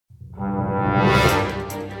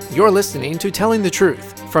You're listening to Telling the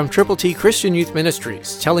Truth from Triple T Christian Youth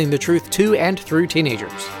Ministries, telling the truth to and through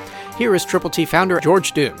teenagers. Here is Triple T founder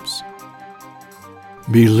George Dooms.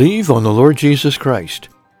 Believe on the Lord Jesus Christ.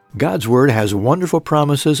 God's Word has wonderful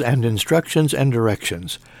promises and instructions and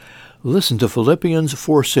directions. Listen to Philippians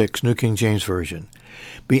 4:6, New King James Version.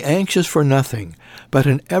 Be anxious for nothing, but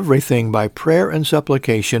in everything by prayer and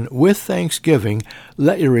supplication, with thanksgiving,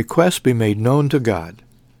 let your requests be made known to God.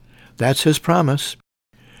 That's His promise.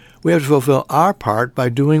 We have to fulfill our part by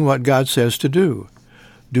doing what God says to do.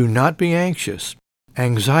 Do not be anxious.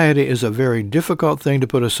 Anxiety is a very difficult thing to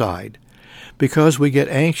put aside. Because we get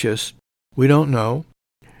anxious, we don't know.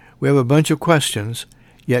 We have a bunch of questions,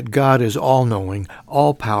 yet God is all-knowing,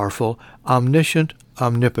 all-powerful, omniscient,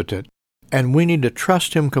 omnipotent, and we need to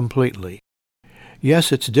trust Him completely.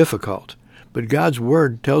 Yes, it's difficult, but God's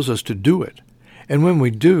Word tells us to do it. And when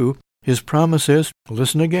we do, His promise is,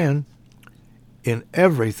 listen again, in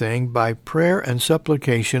everything by prayer and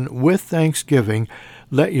supplication with thanksgiving,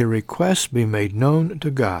 let your requests be made known to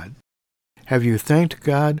God. Have you thanked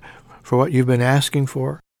God for what you've been asking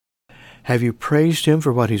for? Have you praised Him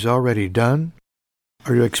for what He's already done?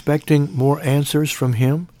 Are you expecting more answers from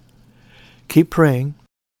Him? Keep praying,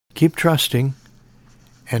 keep trusting,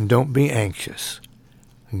 and don't be anxious.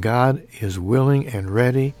 God is willing and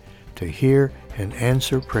ready to hear and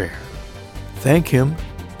answer prayer. Thank Him,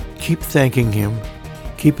 keep thanking Him,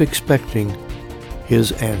 keep expecting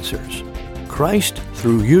His answers. Christ,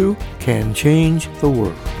 through you, can change the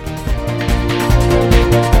world.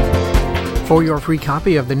 For your free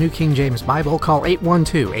copy of the New King James Bible, call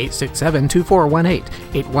 812-867-2418,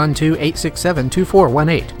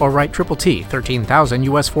 812-867-2418, or write Triple T, 13,000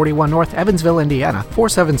 U.S. 41 North, Evansville, Indiana,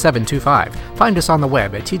 47725. Find us on the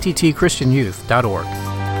web at tttchristianyouth.org.